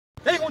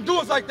They ain't gonna do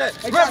us like that.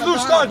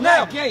 Revolution starts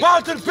now.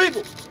 Power to the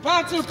people.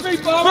 Power to the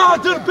people. Power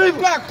to the people.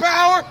 Black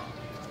power.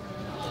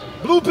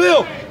 Blue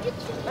pill.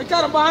 They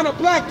got him behind a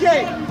black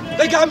gate.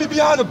 They got me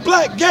behind a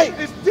black gate.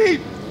 It's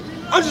deep.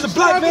 I'm just a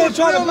black man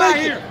trying to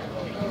make it.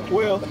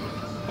 Well,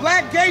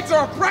 black gates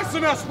are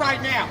oppressing us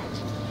right now.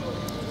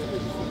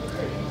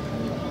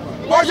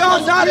 Are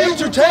y'all not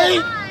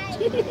entertained?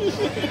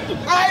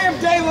 I am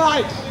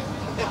Daylyt.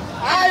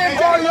 I am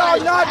Daylyt. Are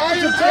y'all not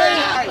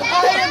entertained?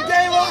 I am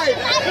Daylyt.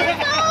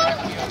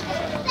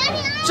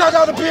 Shout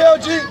out to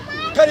PLG,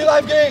 Petty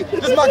Life Game.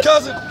 This is my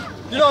cousin.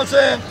 You know what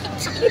I'm saying?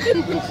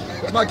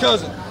 It's my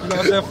cousin. You know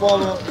what I'm saying?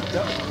 Follow him.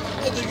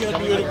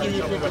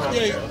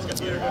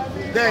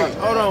 Dang,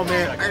 hold on,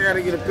 man. I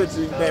gotta get a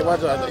picture. Dang,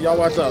 watch out. Y'all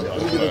watch out.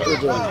 Let me get a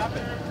picture.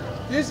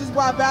 This is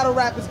why battle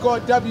rap is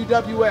called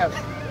WWF.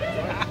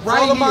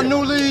 Follow my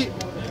new league,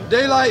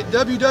 Daylyt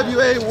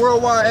WWA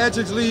Worldwide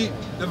Antics League.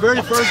 The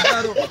very first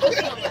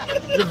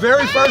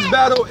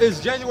battle is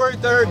January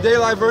 3rd.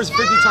 Daylyt versus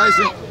 50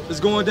 Tyson is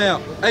going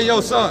down. Hey,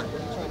 yo, son,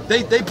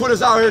 they put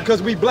us out here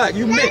because we black.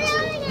 You mixed.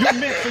 You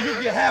mixed, so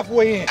you get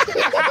halfway in.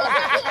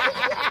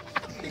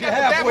 Get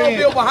halfway in.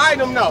 Batmobile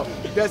behind them, though.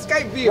 The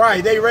escape vehicle.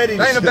 Right, they ready.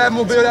 That ain't a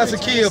Batmobile, that's a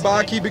Kia, but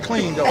I keep it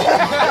clean, though.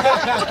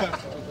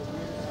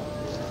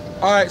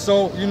 All right,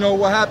 so, you know,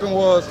 what happened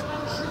was,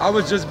 I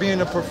was just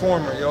being a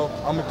performer, yo.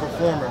 I'm a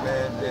performer,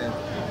 man. And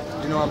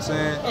you know what I'm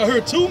saying? I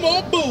heard 2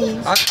 more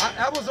boos.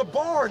 That was a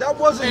bar. That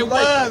wasn't it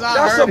like, was.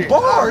 that's a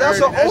bar. That's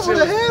an over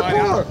the head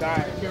bar.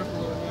 Bar.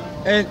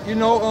 And you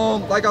know,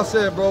 like I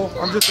said, bro,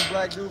 I'm just a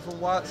black dude from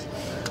Watts,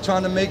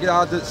 trying to make it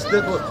out the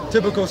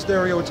typical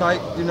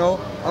stereotype. You know,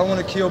 I don't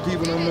want to kill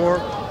people no more.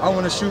 I don't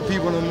want to shoot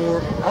people no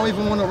more. I don't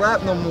even want to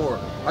rap no more.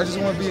 I just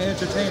want to be an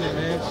entertainer,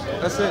 man.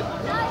 That's it.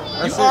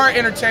 You are an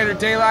entertainer,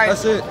 Daylyt.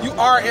 That's it. You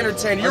are an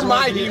entertainer. You're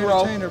my hero.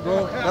 Entertainer,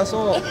 bro. That's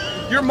all.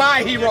 You're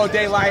my hero,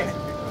 Daylyt.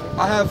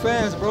 I have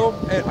fans, bro,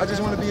 and I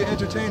just want to be an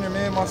entertainer,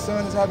 man. My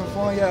son is having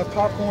fun. He had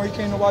popcorn. He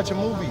came to watch a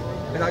movie,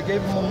 and I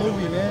gave him a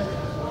movie, man.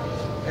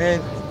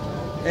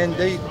 And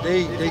they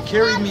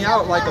carried me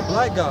out like a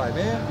black guy,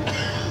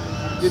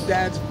 man. Your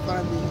dad's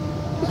funny.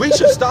 We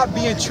should stop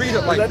being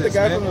treated like this,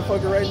 man. From the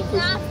fucking Raging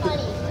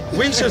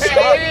We should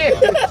stop.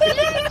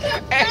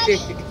 Hey.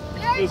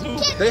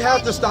 They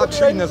have to stop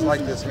treating us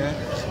like this, man.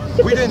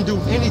 We didn't do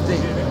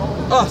anything.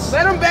 Us.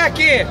 Let them back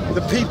in.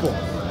 The people.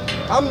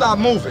 I'm not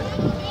moving.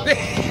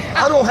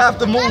 I don't have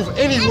to move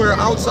anywhere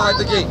outside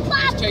the gate.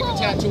 Just take the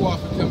tattoo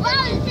off and come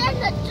back in.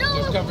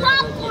 Just cover it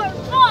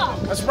up.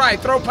 That's right.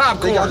 Throw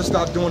popcorn. They got to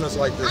stop doing us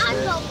like this,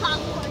 man.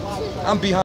 I'm behind.